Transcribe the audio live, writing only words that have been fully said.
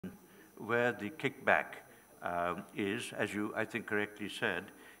where the kickback is, as you, I think, correctly said,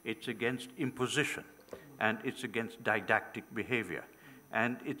 it's against imposition, and it's against didactic behavior,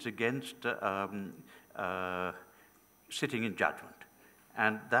 and it's against sitting in judgment.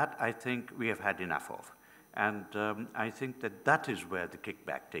 And that, I think, we have had enough of. And I think that that is where the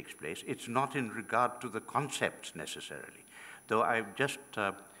kickback takes place. It's not in regard to the concepts necessarily, though I've just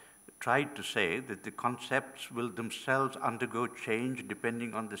tried to say that the concepts will themselves undergo change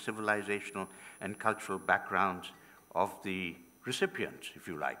depending on the civilizational and cultural backgrounds of the recipients, if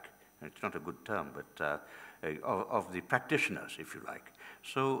you like. It's not a good term, but of the practitioners, if you like.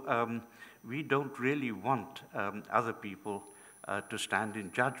 So we don't really want other people to stand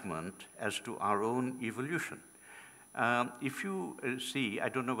in judgment as to our own evolution. If you see, I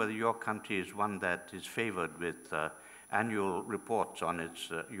don't know whether your country is one that is favored with annual reports on its,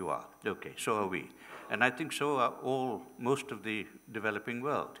 you are, okay, so are we. And I think so are most of the developing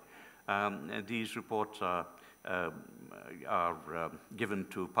world. These reports are given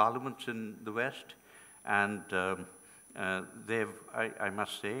to parliaments in the West, and I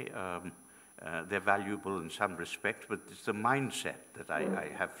must say, they're valuable in some respects, but it's the mindset that I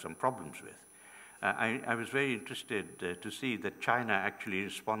have some problems with. I was very interested to see that China actually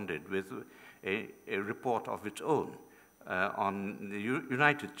responded with a report of its own on the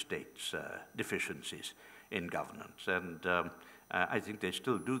United States deficiencies in governance. And I think they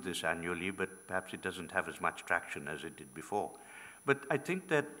still do this annually, but perhaps it doesn't have as much traction as it did before. But I think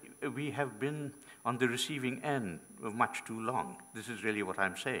that we have been on the receiving end much too long. This is really what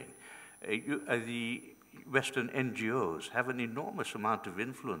I'm saying. The Western NGOs have an enormous amount of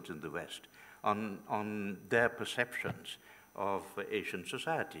influence in the West on their perceptions of Asian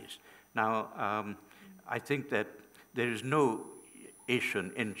societies. Now, I think that there is no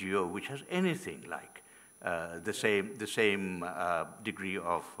Asian NGO which has anything like the same degree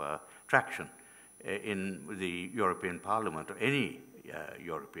of traction in the European Parliament or any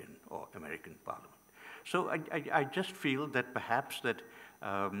European or American Parliament. So I just feel that perhaps that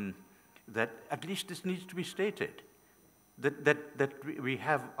at least this needs to be stated, that we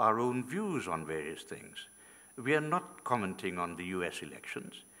have our own views on various things. We are not commenting on the US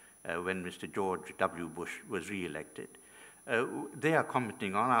elections when Mr. George W. Bush was re-elected. They are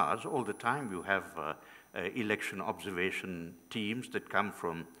commenting on ours all the time. You have election observation teams that come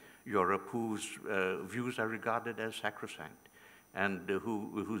from Europe whose views are regarded as sacrosanct and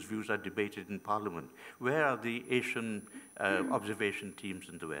whose views are debated in Parliament. Where are the Asian observation teams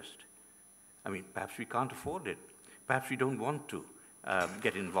in the West? I mean, perhaps we can't afford it. Perhaps we don't want to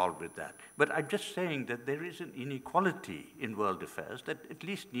get involved with that. But I'm just saying that there is an inequality in world affairs that at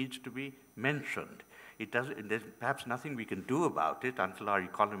least needs to be mentioned. There's perhaps nothing we can do about it until our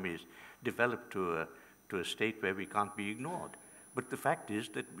economy is developed to a state where we can't be ignored. But the fact is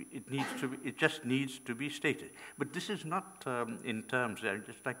that it just needs to be stated. But this is not in terms, I'd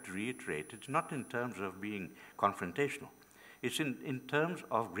just like to reiterate, it's not in terms of being confrontational. It's in terms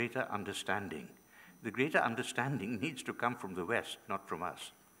of greater understanding. The greater understanding needs to come from the West, not from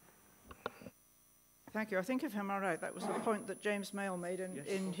us. Thank you. I think if I'm all right, that was the point that James Mayall made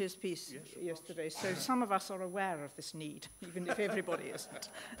in his piece yesterday. So some of us are aware of this need, even if everybody isn't.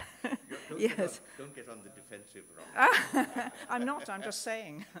 Yes. Don't get on the defensive, Ron. I'm not, I'm just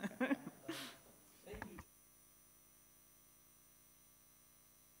saying.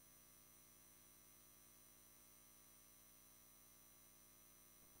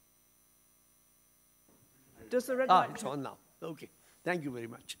 Does the red light... It's on now. Okay. Thank you very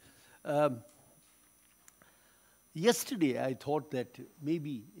much. Yesterday, I thought that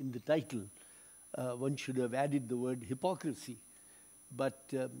maybe in the title, one should have added the word hypocrisy.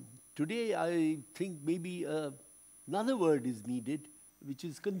 But today, I think maybe another word is needed, which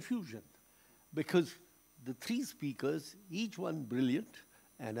is confusion. Because the three speakers, each one brilliant,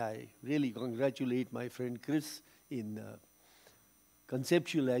 and I really congratulate my friend Chris in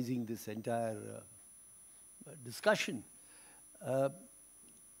conceptualizing this entire discussion.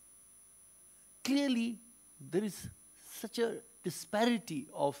 Clearly, there is such a disparity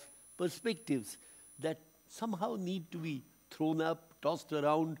of perspectives that somehow need to be thrown up, tossed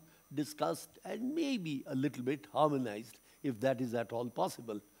around, discussed, and maybe a little bit harmonized, if that is at all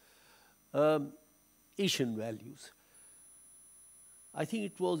possible. Asian values. I think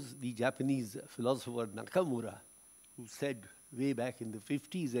it was the Japanese philosopher Nakamura who said way back in the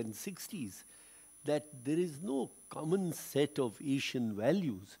 50s and 60s that there is no common set of Asian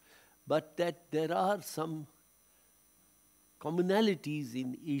values, but that there are some commonalities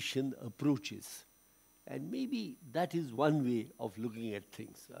in Asian approaches. And maybe that is one way of looking at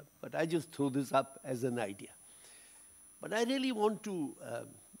things. But I just throw this up as an idea. But I really want to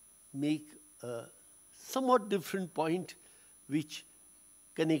make a somewhat different point which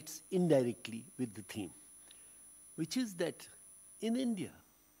connects indirectly with the theme, which is that in India,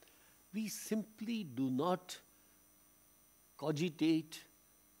 we simply do not cogitate,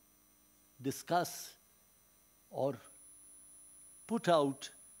 discuss, or put out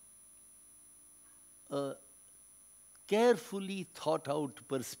a carefully thought out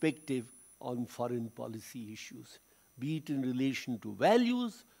perspective on foreign policy issues, be it in relation to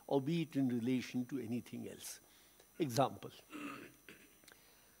values or be it in relation to anything else. Example.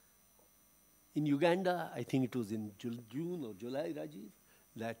 In Uganda, I think it was in June or July, Rajiv,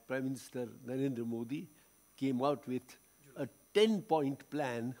 that Prime Minister Narendra Modi came out with a 10-point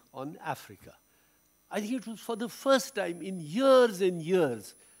plan on Africa. I think it was for the first time in years and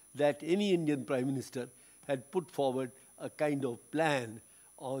years that any Indian Prime Minister had put forward a kind of plan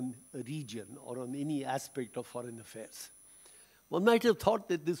on a region or on any aspect of foreign affairs. One might have thought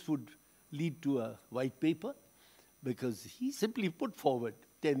that this would lead to a white paper, because he simply put forward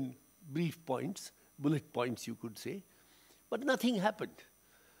 10 brief points, bullet points you could say, but nothing happened.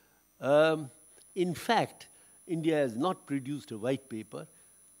 In fact, India has not produced a white paper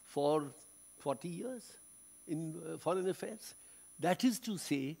for 40 years in foreign affairs. That is to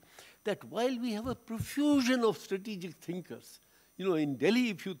say that while we have a profusion of strategic thinkers, you know, in Delhi,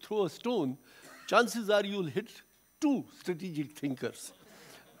 if you throw a stone, chances are you'll hit 2 strategic thinkers,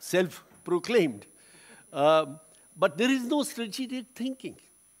 self-proclaimed. But there is no strategic thinking.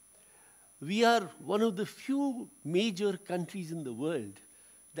 We are one of the few major countries in the world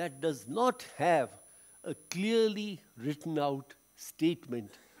that does not have a clearly written out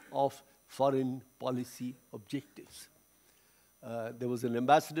statement of foreign policy objectives. There was an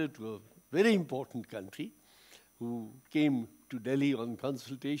ambassador to a very important country who came to Delhi on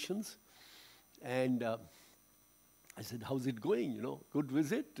consultations, and I said, how's it going? You know, good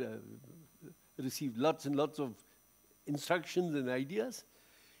visit, received lots and lots of instructions and ideas.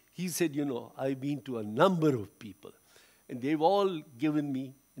 He said, you know, I've been to a number of people, and they've all given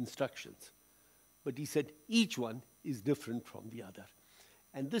me instructions. But he said, each one is different from the other.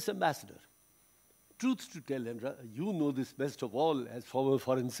 And this ambassador, truth to tell, and you know this best of all as former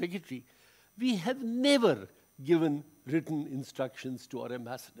foreign secretary, we have never given written instructions to our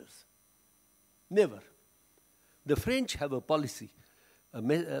ambassadors. Never. The French have a policy, a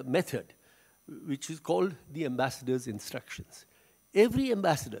method, which is called the ambassador's instructions. Every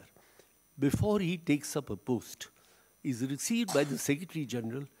ambassador, before he takes up a post, is received by the Secretary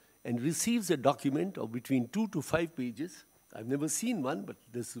General and receives a document of between 2 to 5 pages. I've never seen one, but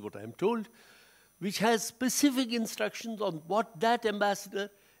this is what I'm told, which has specific instructions on what that ambassador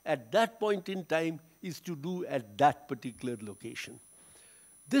at that point in time is to do at that particular location.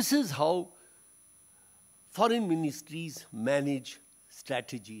 This is how foreign ministries manage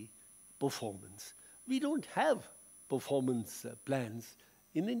strategy, performance. We don't have performance plans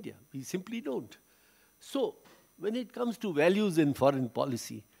in India. We simply don't. So when it comes to values in foreign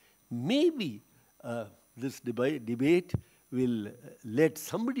policy, maybe this debate will let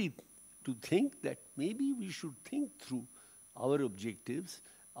somebody to think that maybe we should think through our objectives,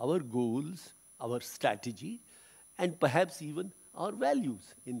 our goals, our strategy, and perhaps even our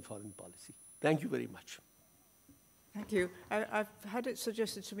values in foreign policy. Thank you very much. Thank you. I've had it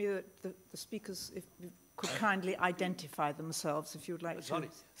suggested to me that the speakers, if could kindly identify themselves, if you would like to.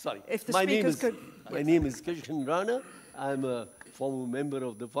 Sorry. If the my speakers name is Krishnan. I'm a former member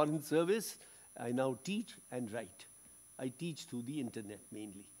of the Foreign Service. I now teach and write. I teach through the internet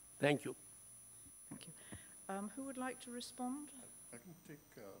mainly. Thank you. Thank you. Who would like to respond? I can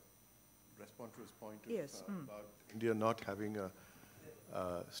respond to his point yes. About India not having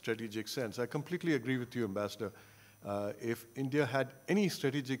a strategic sense. I completely agree with you, Ambassador. If India had any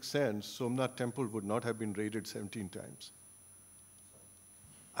strategic sense, Somnath Temple would not have been raided 17 times.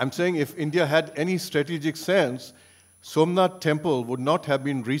 I'm saying if India had any strategic sense, Somnath Temple would not have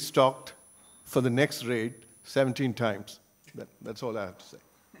been restocked for the next raid 17 times. That's all I have to say.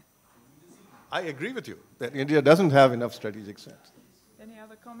 I agree with you that India doesn't have enough strategic sense. Any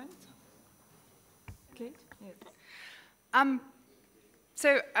other comments? Kate? Yes.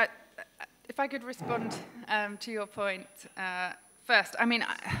 If I could respond to your point first. I mean,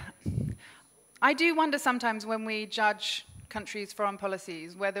 I do wonder sometimes when we judge countries' foreign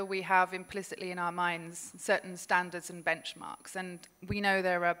policies whether we have implicitly in our minds certain standards and benchmarks. And we know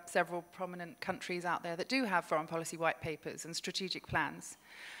there are several prominent countries out there that do have foreign policy white papers and strategic plans.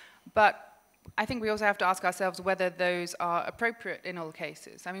 But I think we also have to ask ourselves whether those are appropriate in all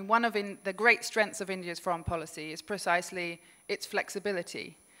cases. I mean, one of the great strengths of India's foreign policy is precisely its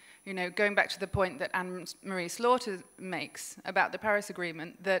flexibility. You know, going back to the point that Anne-Marie Slaughter makes about the Paris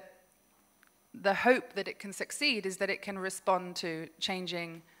Agreement, that the hope that it can succeed is that it can respond to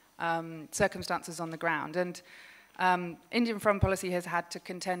changing circumstances on the ground. And Indian foreign policy has had to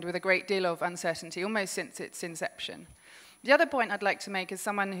contend with a great deal of uncertainty almost since its inception. The other point I'd like to make as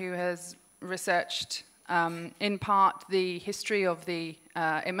someone who has researched in part the history of the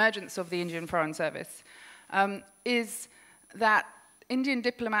emergence of the Indian Foreign Service is that Indian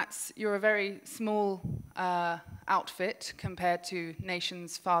diplomats, you're a very small outfit compared to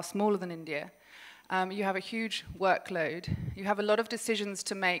nations far smaller than India. You have a huge workload. You have a lot of decisions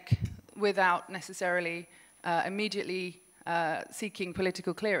to make without necessarily immediately seeking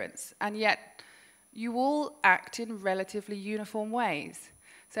political clearance. And yet, you all act in relatively uniform ways.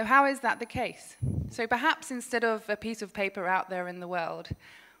 So how is that the case? So perhaps instead of a piece of paper out there in the world,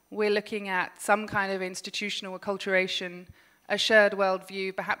 we're looking at some kind of institutional acculturation, a shared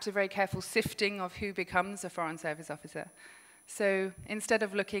worldview, perhaps a very careful sifting of who becomes a Foreign Service officer. So instead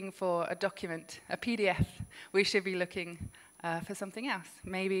of looking for a document, a PDF, we should be looking for something else,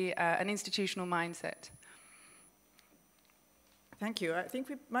 maybe an institutional mindset. Thank you. I think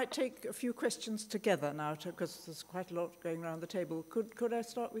we might take a few questions together now, because there's quite a lot going around the table. Could I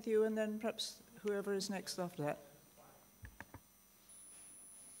start with you, and then perhaps whoever is next after that?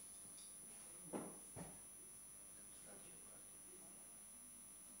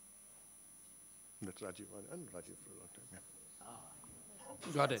 That's Rajiv. And Rajiv for a long time, yeah.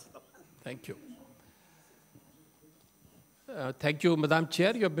 Got it. Thank you. Thank you, Madam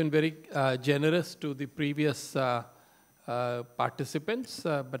Chair. You have been very generous to the previous participants,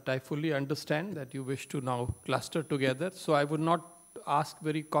 but I fully understand that you wish to now cluster together. So I would not ask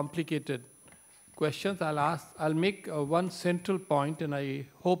very complicated questions. I'll make one central point, and I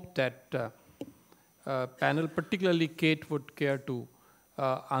hope that panel, particularly Kate, would care to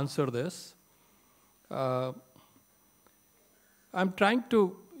answer this. I'm trying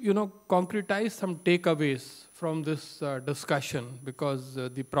to, concretize some takeaways from this discussion, because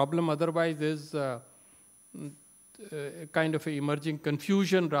the problem otherwise is kind of an emerging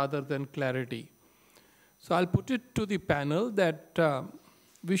confusion rather than clarity. So I'll put it to the panel that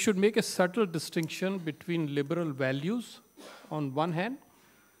we should make a subtle distinction between liberal values on one hand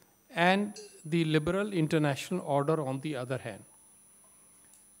and the liberal international order on the other hand.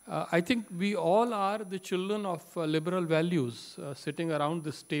 I think we all are the children of liberal values sitting around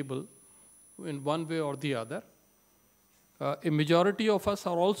this table in one way or the other. A majority of us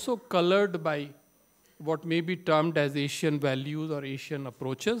are also colored by what may be termed as Asian values or Asian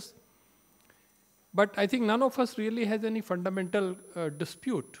approaches. But I think none of us really has any fundamental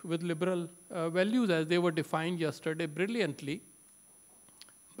dispute with liberal values as they were defined yesterday brilliantly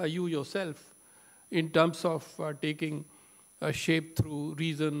by you yourself in terms of taking shape through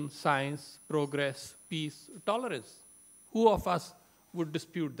reason, science, progress, peace, tolerance. Who of us would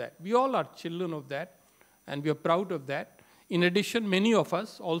dispute that? We all are children of that, and we are proud of that. In addition, many of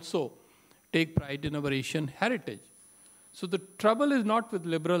us also take pride in our Asian heritage. So the trouble is not with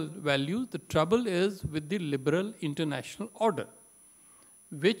liberal values, the trouble is with the liberal international order,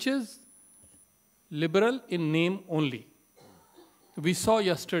 which is liberal in name only. We saw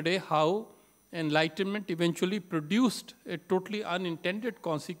yesterday how Enlightenment eventually produced a totally unintended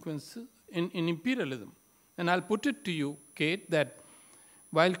consequence in imperialism. And I'll put it to you, Kate, that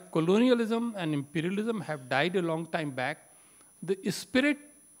while colonialism and imperialism have died a long time back, the spirit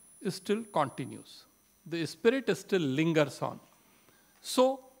still continues. The spirit still lingers on.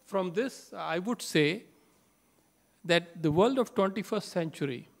 So from this, I would say that the world of 21st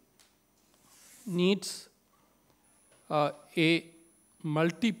century needs a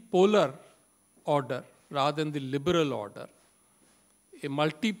multipolar order rather than the liberal order. A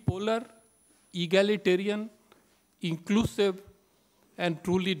multipolar, egalitarian, inclusive, and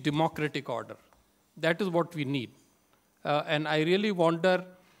truly democratic order. That is what we need. And I really wonder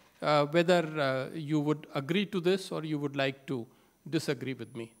whether you would agree to this or you would like to disagree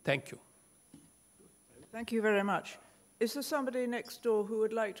with me. Thank you. Thank you very much. Is there somebody next door who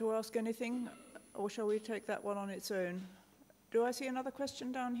would like to ask anything, or shall we take that one on its own? Do I see another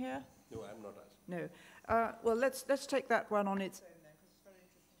question down here? No, I'm not asking. No. Well, let's take that one on its own then, because it's a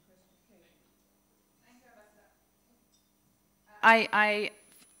very interesting question. I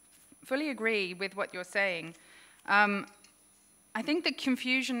fully agree with what you're saying. I think the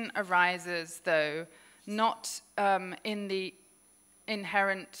confusion arises, though, not in the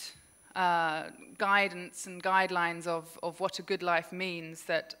inherent guidance and guidelines of what a good life means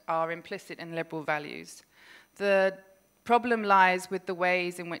that are implicit in liberal values. The problem lies with the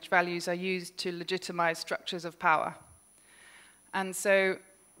ways in which values are used to legitimize structures of power. And so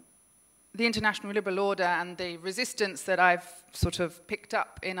the international liberal order and the resistance that I've sort of picked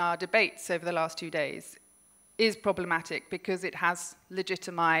up in our debates over the last 2 days is problematic because it has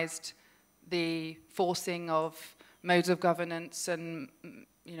legitimized the forcing of modes of governance and,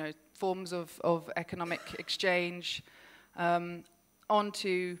 you know, forms of economic exchange from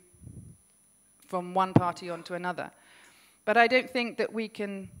one party onto another. But I don't think that we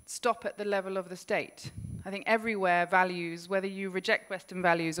can stop at the level of the state. I think everywhere values, whether you reject Western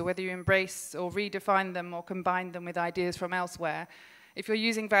values or whether you embrace or redefine them or combine them with ideas from elsewhere, if you're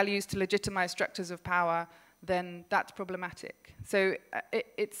using values to legitimize structures of power, then that's problematic. So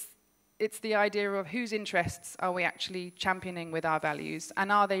it's the idea of whose interests are we actually championing with our values,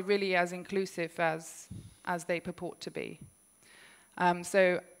 and are they really as inclusive as they purport to be?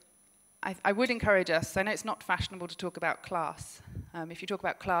 So I would encourage us, I know it's not fashionable to talk about class. If you talk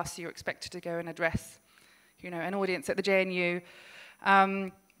about class, you're expected to go and address, you know, an audience at the JNU.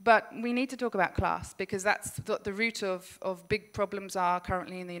 But we need to talk about class, because that's what the root of big problems are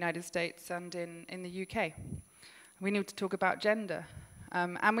currently in the United States and in the UK. We need to talk about gender.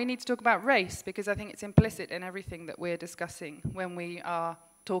 And we need to talk about race, because I think it's implicit in everything that we're discussing when we are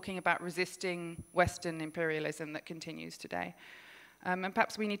talking about resisting Western imperialism that continues today. And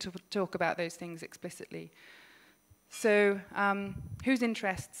perhaps we need to talk about those things explicitly. So whose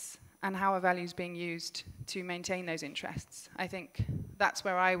interests and how are values being used to maintain those interests? I think that's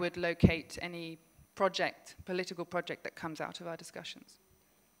where I would locate any project, political project, that comes out of our discussions.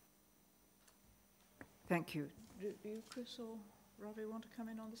 Thank you. Do you, Chris or Ravi, want to come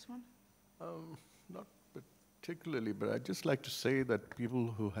in on this one? Not particularly, but I'd just like to say that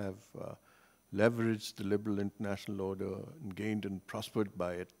people who have leveraged the liberal international order and gained and prospered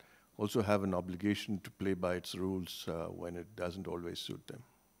by it also have an obligation to play by its rules when it doesn't always suit them.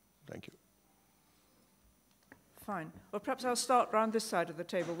 Thank you. Fine. Well, perhaps I'll start round this side of the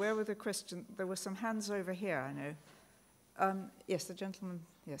table. Where were the questions? There were some hands over here, I know. Yes, the gentleman.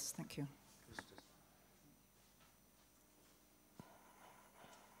 Yes, thank you.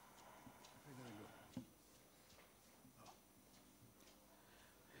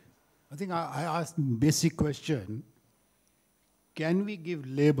 I think I asked the basic question, can we give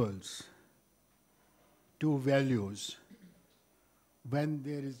labels to values when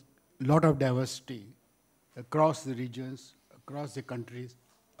there is a lot of diversity across the regions, across the countries,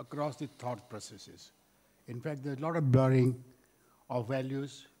 across the thought processes? In fact, there's a lot of blurring of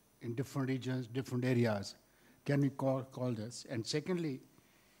values in different regions, different areas. Can we call this? And secondly,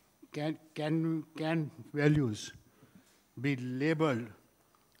 can values be labeled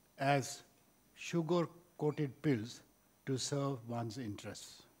as sugar-coated pills to serve one's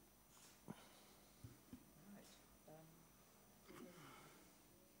interests?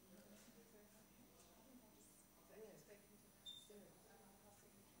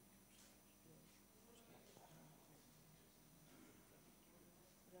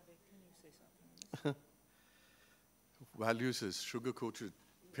 Values as sugar-coated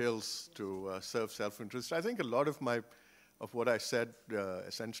pills to serve self-interest. I think a lot of what I said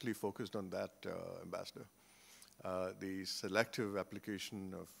essentially focused on that, Ambassador. The selective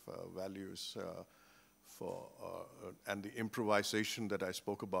application of values and the improvisation that I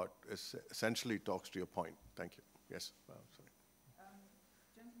spoke about essentially talks to your point. Thank you. Yes. Sorry.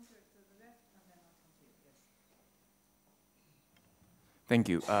 Gentleman to the left, and then I'll come to you. Yes. Thank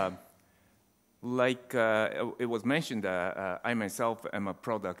you. Like it was mentioned, I myself am a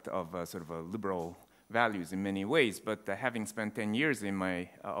product of sort of a liberal values in many ways, but having spent 10 years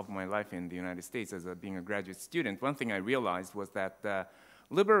of my life in the United States as being a graduate student, one thing I realized was that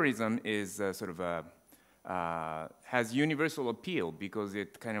liberalism is has universal appeal because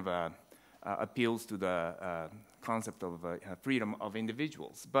it kind of appeals to the concept of freedom of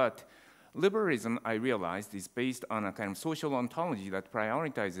individuals. But liberalism, I realized, is based on a kind of social ontology that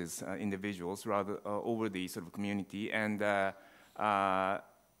prioritizes individuals rather over the sort of community, and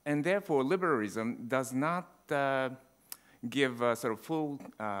therefore liberalism does not give sort of full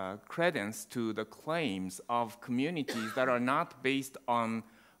credence to the claims of communities that are not based on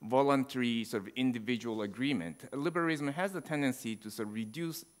voluntary sort of individual agreement. Liberalism has a tendency to sort of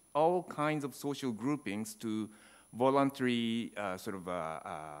reduce all kinds of social groupings to voluntary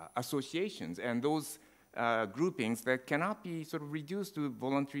associations, and those groupings that cannot be sort of reduced to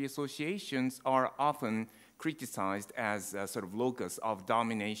voluntary associations are often criticized as a sort of locus of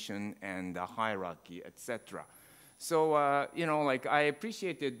domination and hierarchy, etc. So, I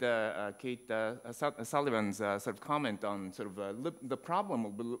appreciated Kate Sullivan's sort of comment on sort of the problem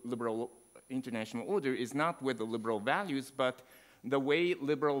of liberal international order is not with the liberal values, but the way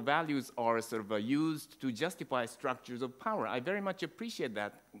liberal values are sort of used to justify structures of power. I very much appreciate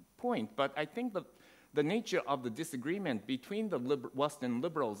that point, but I think the nature of the disagreement between the Western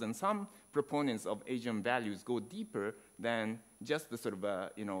liberals and some proponents of Asian values go deeper than just the sort of,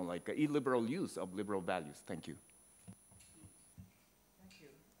 like illiberal use of liberal values. Thank you. Thank you.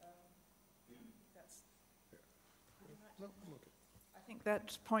 I think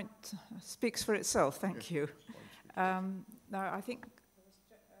that point speaks for itself. Thank you. Now, I think it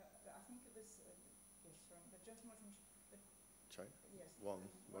was yes, from the gentleman from China. Yes, Wang.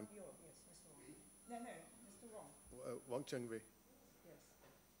 Wang. Yes, Mr. Wang. No, Mr. Wang. Wang Chengwei. Yes.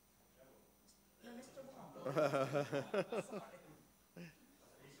 No, Mr.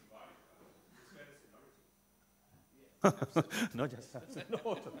 Wang. Not just that.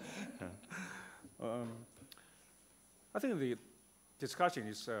 I think the discussion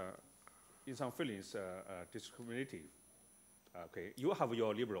is, in some feelings, discriminative. Okay, you have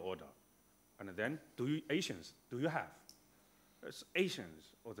your liberal order, and then Asians, do you have? It's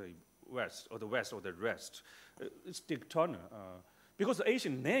Asians or the West or the West or the rest. It's Dick Turner, because the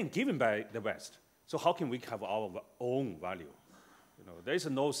Asian name given by the West. So how can we have our own value? There is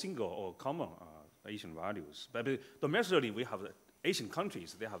no single or common Asian values. But domestically, we have the Asian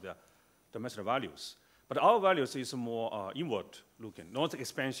countries, they have their domestic values. But our values is more inward looking, not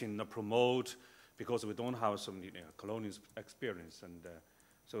expansion, not promote, because we don't have some colonial experience. And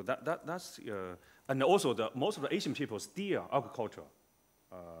so that's, and also most of the Asian people steer agriculture,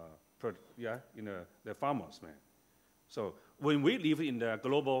 they're farmers, man. So when we live in the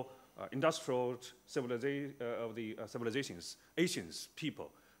global industrial civilization of the civilizations, Asians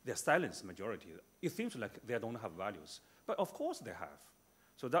people, they're silent majority. It seems like they don't have values, but of course they have.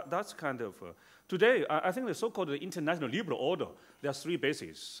 So that's kind of, today, I think the so-called international liberal order, there are three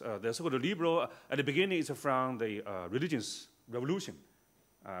bases. The so-called liberal, at the beginning, is from the religious revolution.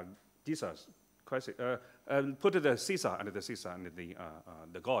 These are put the Caesar and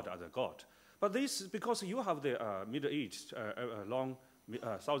the God as a God. But this, because you have the Middle East, long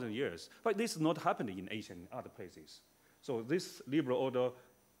 1,000 years, but this is not happening in Asia and other places. So this liberal order,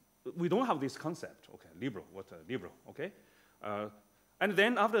 we don't have this concept, okay, liberal, okay? And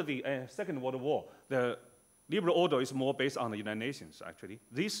then after the Second World War, the liberal order is more based on the United Nations, actually.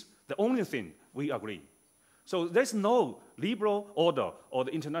 This, the only thing we agree. So there's no liberal order or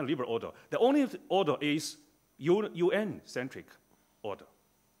the international liberal order. The only order is UN-centric order.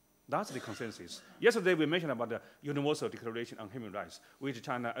 That's the consensus. Yesterday we mentioned about the Universal Declaration on Human Rights, which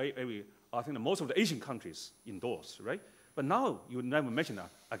China, I think most of the Asian countries endorse, right? But now you never mention that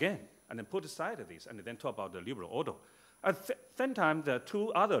again, and then put aside this, and then talk about the liberal order. At the same time, there are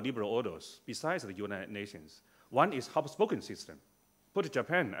two other liberal orders besides the United Nations. One is Habsburgian system. Put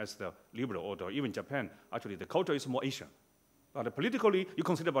Japan as the liberal order. Even Japan, actually, the culture is more Asian. But politically, you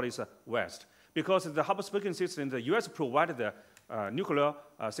consider about it as West. Because the Habsburgian system, the US provided the nuclear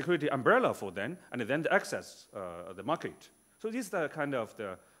security umbrella for them, and then the access, the market. So this is the kind of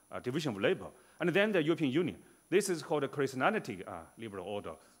the division of labor. And then the European Union. This is called a Christianity liberal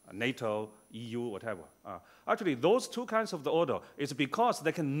order. NATO, EU, whatever. Actually, those two kinds of the order is because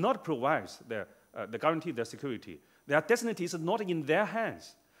they cannot provide the guarantee their security. Their destiny is not in their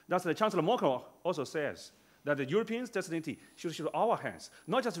hands. That's the Chancellor Merkel also says, that the Europeans' destiny should be in our hands,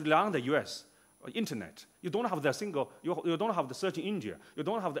 not just rely on the US, internet. You don't have the you don't have the search in India. You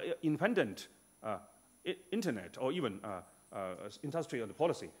don't have the independent internet or even industrial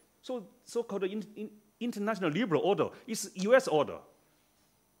policy. So so-called international liberal order is US order.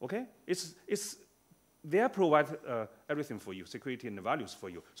 Okay, they provide everything for you, security and values for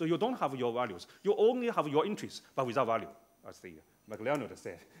you. So you don't have your values. You only have your interests, but without value, as the McLeod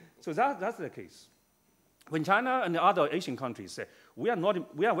said. So that's the case. When China and the other Asian countries say, we are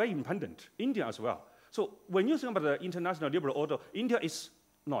very independent, India as well. So when you think about the international liberal order, India is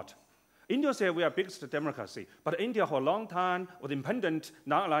not. India says we are biggest democracy, but India for a long time was independent,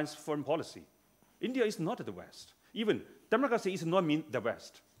 non-alliance foreign policy. India is not the West. Even democracy is not mean the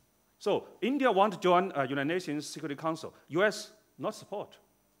West. So India wants to join United Nations Security Council. US not support.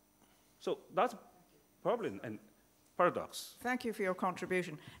 So that's problem and paradox. Thank you for your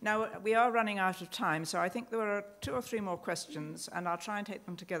contribution. Now, we are running out of time, so I think there are 2 or 3 more questions, and I'll try and take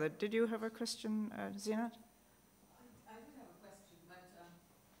them together. Did you have a question, Zinat?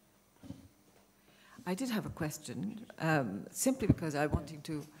 I did have a question, simply because I'm wanting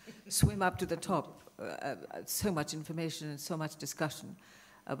to swim up to the top. So much information and so much discussion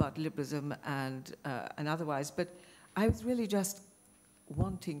about liberalism and otherwise, but I was really just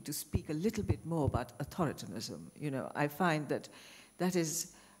wanting to speak a little bit more about authoritarianism. I find that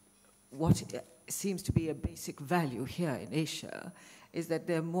is what seems to be a basic value here in Asia is that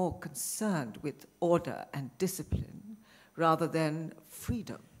they're more concerned with order and discipline rather than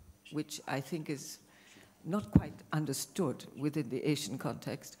freedom, which I think is not quite understood within the Asian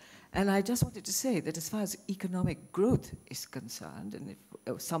context. And I just wanted to say that as far as economic growth is concerned, and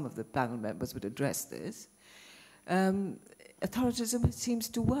if some of the panel members would address this, authoritarianism seems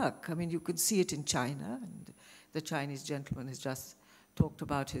to work. I mean, you can see it in China, and the Chinese gentleman has just talked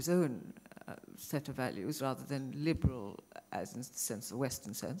about his own set of values rather than liberal, as in the sense, the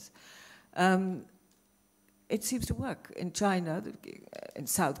Western sense. It seems to work in China, in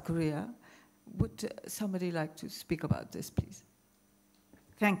South Korea. Would somebody like to speak about this, please?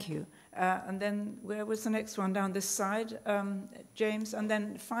 Thank you. And then where was the next one? Down this side, James, and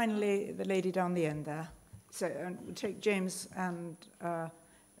then finally the lady down the end there. So we'll take James and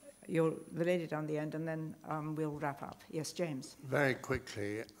the lady down the end, and then we'll wrap up. Yes, James. Very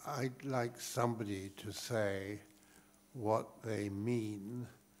quickly, I'd like somebody to say what they mean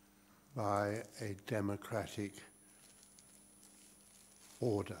by a democratic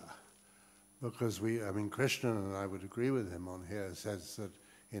order. Because Krishnan, and I would agree with him on here, says that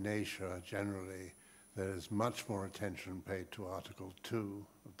in Asia, generally, there is much more attention paid to Article 2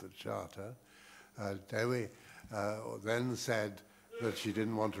 of the Charter. Dewi then said that she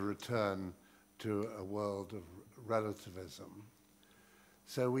didn't want to return to a world of relativism.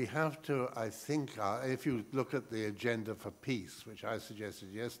 So we have to, I think, if you look at the agenda for peace, which I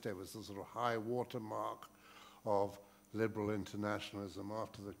suggested yesterday was the sort of high watermark of liberal internationalism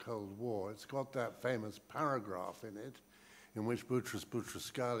after the Cold War, it's got that famous paragraph in it in which Boutros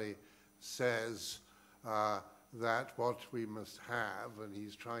Boutros-Ghali says that what we must have, and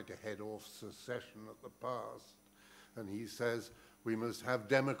he's trying to head off secession at the past, and he says we must have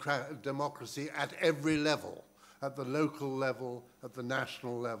democracy at every level, at the local level, at the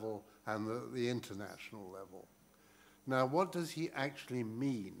national level, and the international level. Now, what does he actually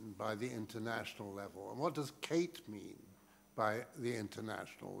mean by the international level? And what does Kate mean by the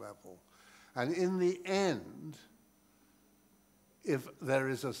international level? And in the end, if there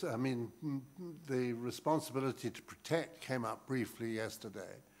is the responsibility to protect came up briefly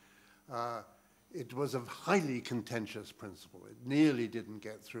yesterday. It was a highly contentious principle. It nearly didn't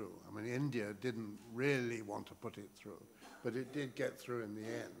get through. India didn't really want to put it through, but it did get through in the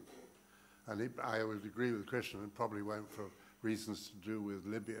end. And I would agree with Krishnan, it probably won't, for reasons to do with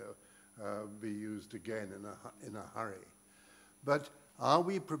Libya, be used again in a hurry. But are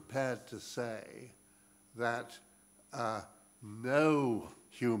we prepared to say that no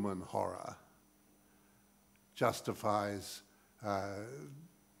human horror justifies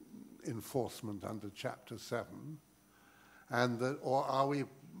enforcement under Chapter 7, and that, or are we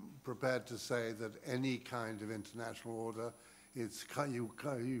prepared to say that any kind of international order, you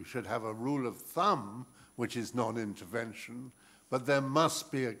should have a rule of thumb, which is non-intervention, but there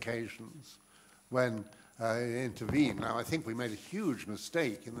must be occasions when intervene. Now, I think we made a huge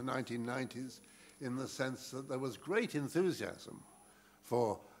mistake in the 1990s in the sense that there was great enthusiasm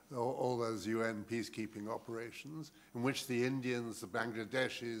for all those UN peacekeeping operations in which the Indians, the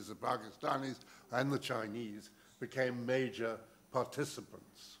Bangladeshis, the Pakistanis, and the Chinese became major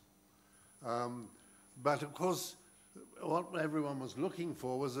participants. But of course, what everyone was looking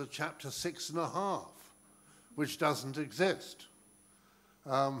for was a Chapter 6.5, which doesn't exist.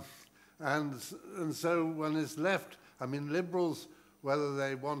 And so one is left, liberals, whether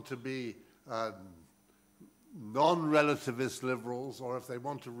they want to be non-relativist liberals, or if they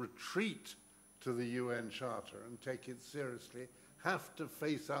want to retreat to the UN Charter and take it seriously, have to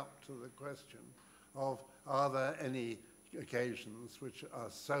face up to the question of, are there any occasions which are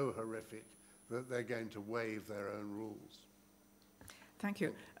so horrific that they're going to waive their own rules? Thank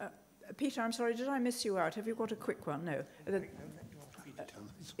you. Peter, I'm sorry, did I miss you out? Have you got a quick one? No. Could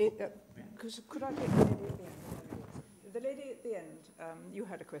I take the lady at the end? The lady at the end, you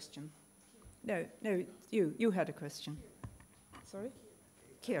had a question. No, you had a question. Sorry?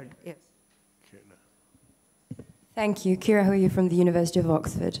 Kira, yes. Thank you. Kira Hoyu from the University of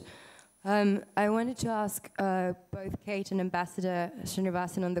Oxford. I wanted to ask both Kate and Ambassador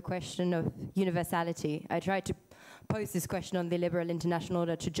Srinivasan on the question of universality. I tried to pose this question on the liberal international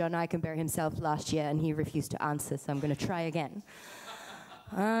order to John Eikenberry himself last year, and he refused to answer, so I'm going to try again.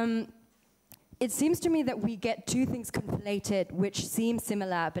 It seems to me that we get two things conflated which seem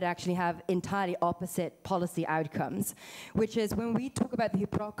similar but actually have entirely opposite policy outcomes, which is when we talk about the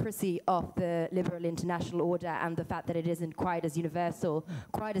hypocrisy of the liberal international order and the fact that it isn't quite as universal,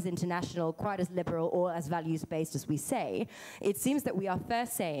 quite as international, quite as liberal or as values-based as we say, it seems that we are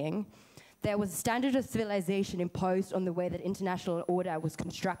first saying there was a standard of civilization imposed on the way that international order was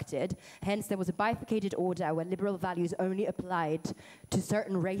constructed. Hence, there was a bifurcated order where liberal values only applied to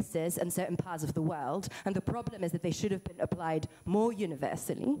certain races and certain parts of the world. And the problem is that they should have been applied more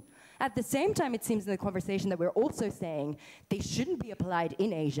universally. At the same time, it seems in the conversation that we're also saying they shouldn't be applied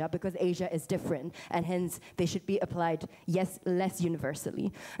in Asia because Asia is different, and hence they should be applied, yes, less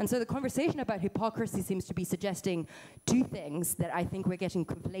universally. And so the conversation about hypocrisy seems to be suggesting two things that I think we're getting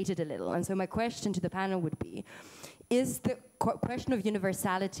conflated a little. And so my question to the panel would be, is the question of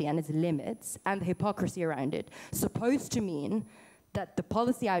universality and its limits and the hypocrisy around it supposed to mean that the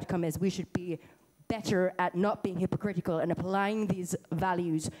policy outcome is we should be better at not being hypocritical and applying these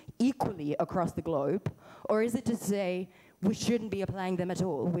values equally across the globe? Or is it to say we shouldn't be applying them at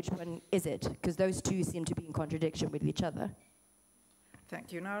all? Which one is it? Because those two seem to be in contradiction with each other.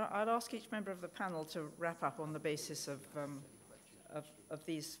 Thank you. Now, I'd ask each member of the panel to wrap up on the basis of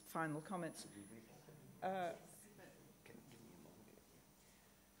these final comments.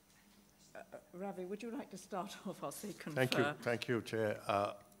 Ravi, would you like to start off? I'll say confer. Thank you, Chair.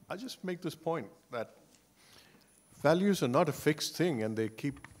 I just make this point that values are not a fixed thing and they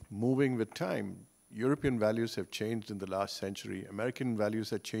keep moving with time. European values have changed in the last century. American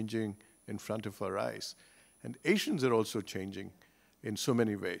values are changing in front of our eyes. And Asians are also changing in so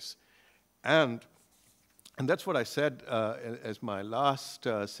many ways. And that's what I said as my last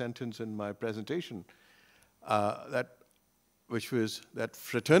sentence in my presentation, which was that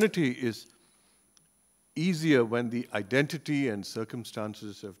fraternity is easier when the identity and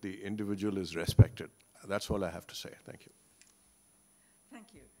circumstances of the individual is respected. That's all I have to say. Thank you.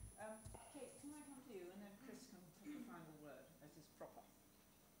 Thank you. Kate, can I come to you, and then Krishnan take the final word, as is proper.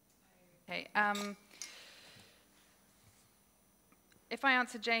 Okay. If I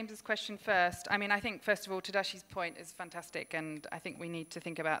answer James's question first, I mean, I think, first of all, Tadashi's point is fantastic, and I think we need to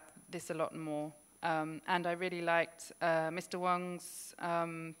think about this a lot more. And I really liked Mr. Wang's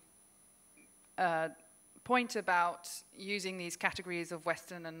point about using these categories of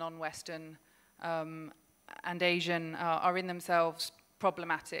Western and non-Western and Asian are in themselves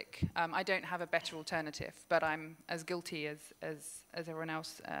problematic. I don't have a better alternative, but I'm as guilty as everyone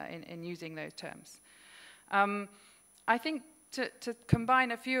else in using those terms. I think to combine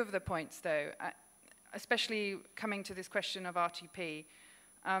a few of the points, though, especially coming to this question of RTP,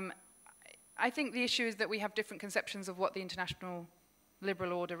 I think the issue is that we have different conceptions of what the international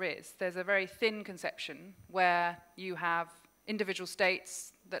liberal order is. There's a very thin conception where you have individual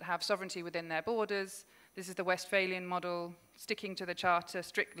states that have sovereignty within their borders. This is the Westphalian model, sticking to the charter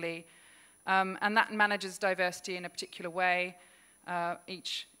strictly, and that manages diversity in a particular way.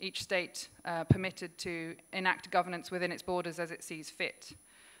 Each state permitted to enact governance within its borders as it sees fit.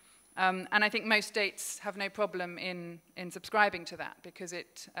 And I think most states have no problem in subscribing to that because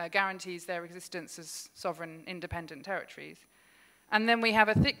it guarantees their existence as sovereign, independent territories. And then we have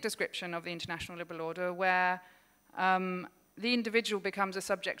a thick description of the international liberal order where the individual becomes a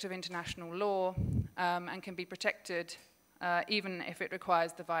subject of international law and can be protected even if it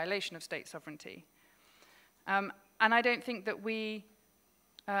requires the violation of state sovereignty. And I don't think that we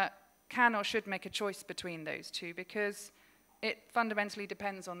can or should make a choice between those two because it fundamentally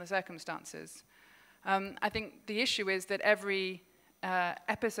depends on the circumstances. I think the issue is that every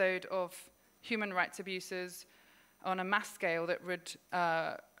episode of human rights abuses on a mass scale that would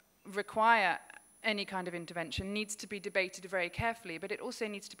require any kind of intervention needs to be debated very carefully, but it also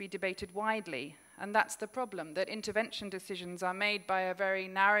needs to be debated widely. And that's the problem, that intervention decisions are made by a very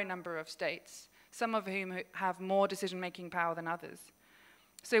narrow number of states, some of whom have more decision-making power than others.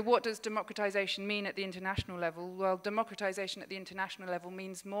 So what does democratization mean at the international level? Well, democratization at the international level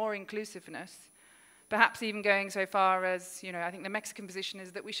means more inclusiveness, perhaps even going so far as, I think the Mexican position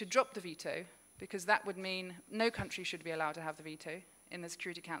is that we should drop the veto, because that would mean no country should be allowed to have the veto in the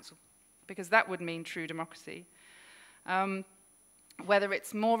Security Council, because that would mean true democracy. Whether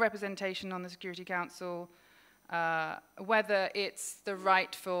it's more representation on the Security Council, whether it's the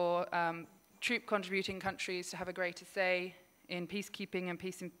right for troop-contributing countries to have a greater say in peacekeeping and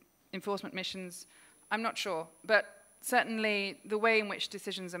peace enforcement missions, I'm not sure. But certainly the way in which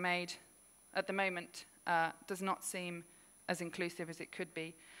decisions are made at the moment does not seem as inclusive as it could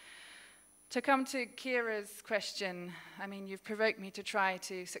be. To come to Kira's question, I mean, you've provoked me to try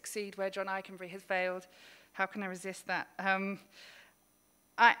to succeed where John Eikenbury has failed. How can I resist that?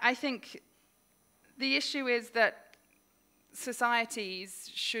 I think the issue is that societies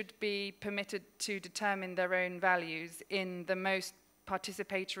should be permitted to determine their own values in the most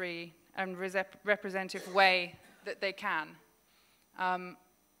participatory and representative way that they can.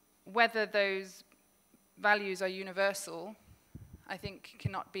 Whether those values are universal, I think,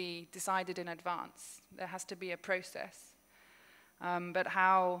 cannot be decided in advance. There has to be a process. But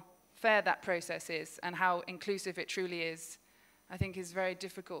how fair that process is and how inclusive it truly is, I think is very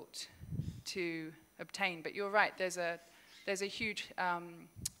difficult to obtain. But you're right, there's a huge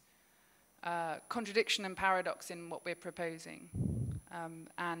contradiction and paradox in what we're proposing.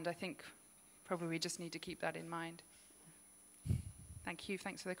 And I think probably we just need to keep that in mind. Thank you.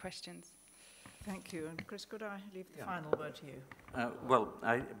 Thanks for the questions. Thank you. And Chris, could I leave the final word to you? Well,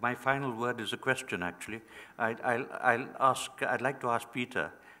 my final word is a question, actually. I'd like to ask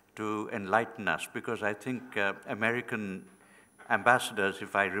Peter to enlighten us, because I think American ambassadors,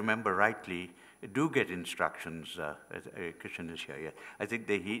 if I remember rightly, do get instructions. Krishnan is here, yeah. I think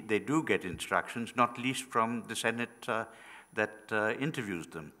they do get instructions, not least from the Senate that interviews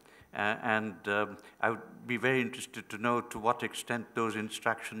them. And I would be very interested to know to what extent those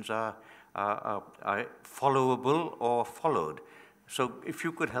instructions are followable or followed. So if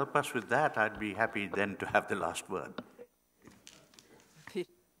you could help us with that, I'd be happy then to have the last word.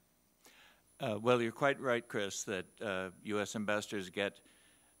 Well, you're quite right, Chris, that U.S. ambassadors get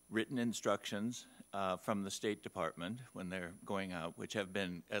written instructions from the State Department when they're going out, which have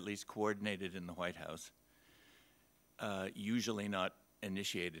been at least coordinated in the White House, usually not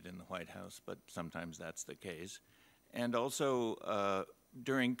initiated in the White House, but sometimes that's the case. And also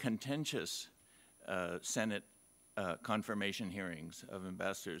during contentious Senate confirmation hearings of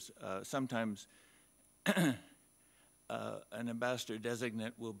ambassadors, sometimes an ambassador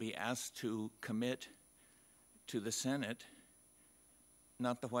designate will be asked to commit to the Senate,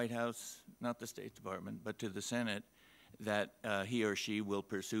 not the White House, not the State Department, but to the Senate, that he or she will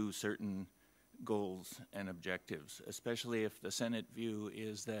pursue certain goals and objectives, especially if the Senate view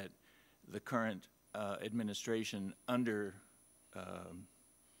is that the current administration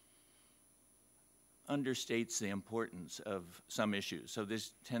understates the importance of some issues. So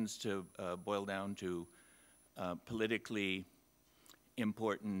this tends to boil down to politically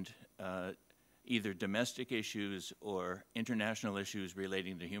important either domestic issues or international issues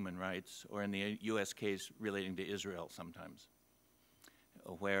relating to human rights, or in the U.S. case, relating to Israel sometimes,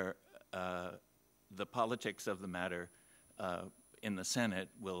 where the politics of the matter in the Senate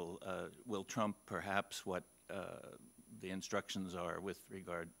will trump perhaps what the instructions are with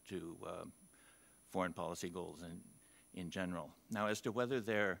regard to foreign policy goals in general. Now, as to whether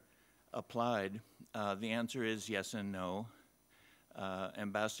they're applied, the answer is yes and no.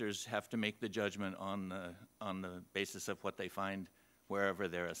 Ambassadors have to make the judgment on the basis of what they find wherever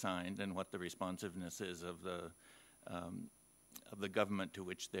they're assigned and what the responsiveness is of the government to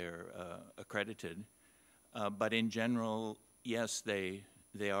which they're accredited. But in general, yes, they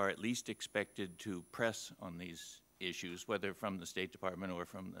are at least expected to press on these issues, whether from the State Department or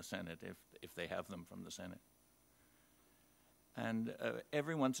from the Senate, if they have them from the Senate. And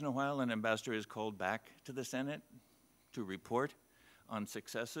every once in a while, an ambassador is called back to the Senate to report on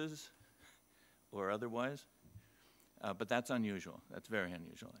successes or otherwise. But that's unusual. That's very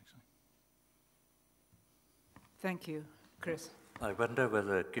unusual, actually. Thank you. Chris? I wonder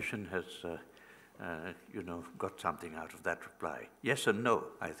whether Krishnan has, got something out of that reply. Yes and no,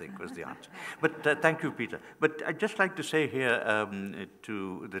 I think, was the answer. But thank you, Peter. But I'd just like to say here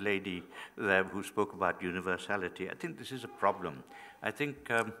to the lady there who spoke about universality, I think this is a problem. I think,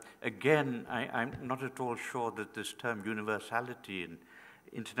 again, I'm not at all sure that this term universality in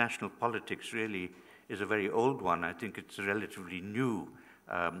international politics really is a very old one. I think it's a relatively new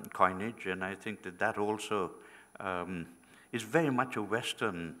coinage, and I think that also is very much a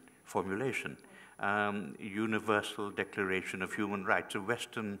Western formulation. Universal Declaration of Human Rights, a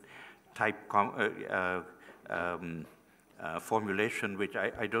Western type formulation, which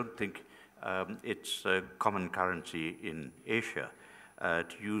I don't think it's a common currency in Asia.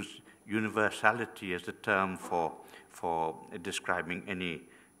 To use universality as a term for describing any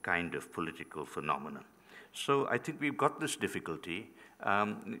kind of political phenomenon. So I think we've got this difficulty. I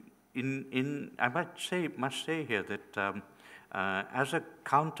must say here that as a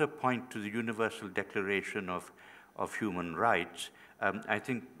counterpoint to the Universal Declaration of Human Rights, I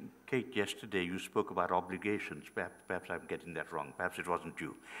think, Kate, yesterday you spoke about obligations. Perhaps I'm getting that wrong. Perhaps it wasn't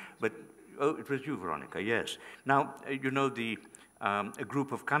you. But, oh, it was you, Veronica, yes. Now, a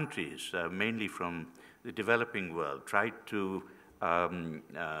group of countries, mainly from the developing world, tried to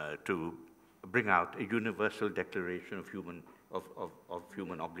bring out a Universal Declaration of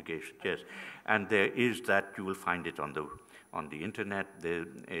human obligations. Yes, and there is that. You will find it on the internet.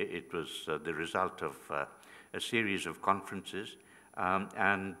 It was the result of a series of conferences,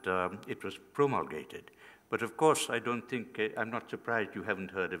 and it was promulgated. But of course, I don't think I'm not surprised you haven't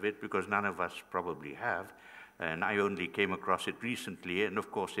heard of it, because none of us probably have. and I only came across it recently, and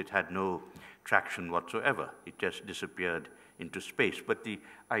of course it had no traction whatsoever. It just disappeared into space. But the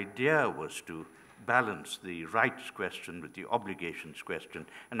idea was to balance the rights question with the obligations question,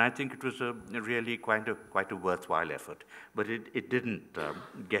 and I think it was really quite a worthwhile effort, but it didn't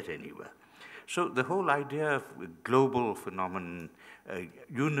get anywhere. So the whole idea of global phenomenon,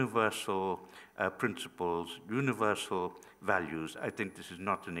 universal principles, universal values, I think this is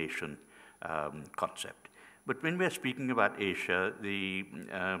not an Asian concept. But when we're speaking about Asia, the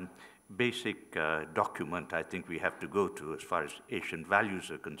basic document I think we have to go to as far as Asian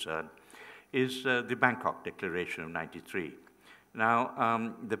values are concerned is the Bangkok Declaration of '93.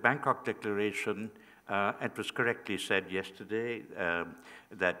 Now, the Bangkok Declaration, it was correctly said yesterday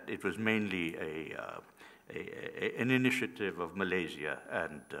that it was mainly an initiative of Malaysia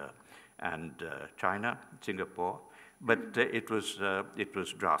and China, Singapore, but it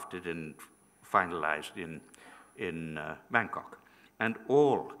was drafted and finalized in Bangkok. And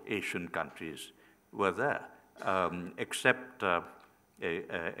all Asian countries were there, except I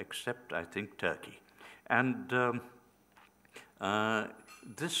think Turkey. And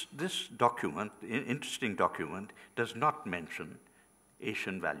this document, interesting document, does not mention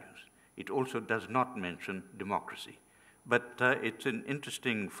Asian values. It also does not mention democracy. But it's an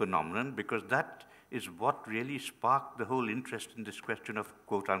interesting phenomenon because that is what really sparked the whole interest in this question of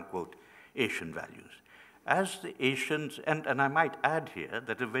quote-unquote Asian values. As the Asians, and I might add here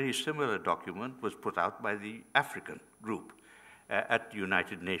that a very similar document was put out by the African group at the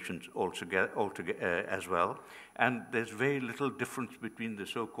United Nations altogether as well, and there's very little difference between the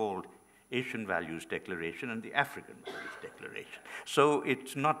so-called Asian Values Declaration and the African Values Declaration. So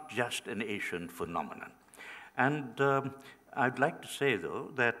it's not just an Asian phenomenon. And I'd like to say,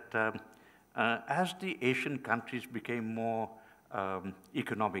 though, that as the Asian countries became more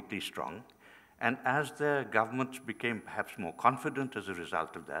economically strong, and as their governments became perhaps more confident as a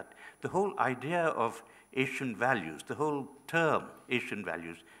result of that, the whole idea of Asian values, the whole term Asian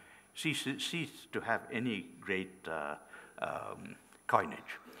values, ceased to have any great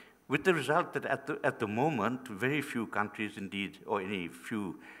coinage. With the result that at the moment, very few countries indeed, or any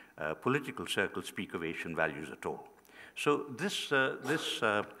few political circles speak of Asian values at all. So this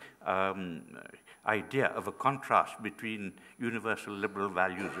idea of a contrast between universal liberal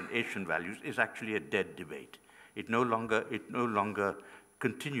values and Asian values is actually a dead debate. It no longer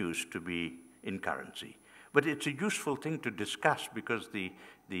continues to be in currency. But it's a useful thing to discuss because the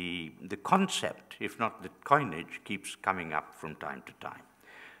concept, if not the coinage, keeps coming up from time to time.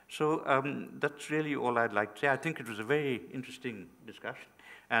 So that's really all I'd like to say. I think it was a very interesting discussion,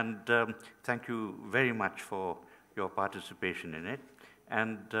 and thank you very much for your participation in it.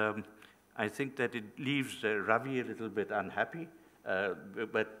 And I think that it leaves Ravi a little bit unhappy,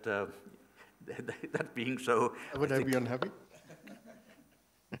 but that being so... Would I be unhappy?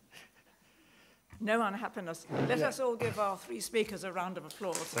 No unhappiness. Let us all give our three speakers a round of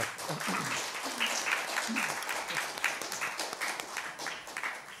applause.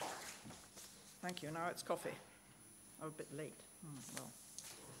 Thank you. Now it's coffee. I'm a bit late. Well.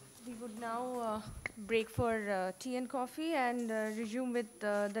 We would now break for tea and coffee and resume with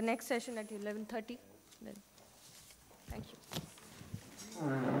the next session at 11:30. Thank you. You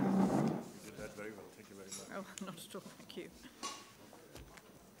did that very well. Thank you very much. Oh, not at all. Thank you.